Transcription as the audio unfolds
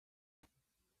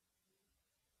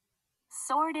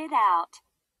sort it out.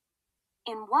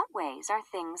 In what ways are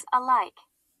things alike?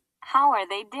 How are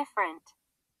they different?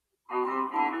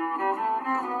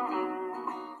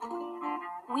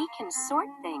 We can sort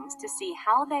things to see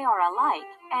how they are alike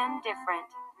and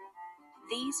different.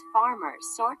 These farmers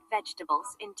sort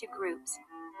vegetables into groups.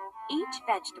 Each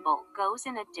vegetable goes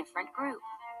in a different group.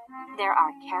 There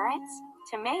are carrots,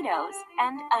 tomatoes,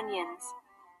 and onions.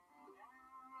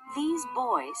 These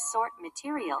boys sort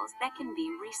materials that can be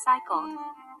recycled.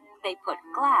 They put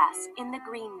glass in the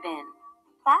green bin,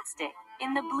 plastic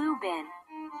in the blue bin,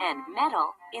 and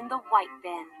metal in the white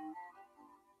bin.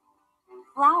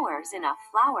 Flowers in a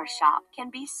flower shop can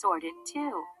be sorted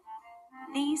too.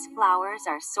 These flowers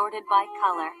are sorted by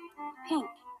color: pink,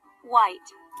 white,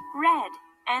 red,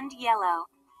 and yellow.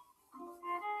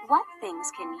 What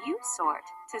things can you sort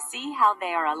to see how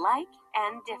they are alike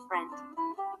and different?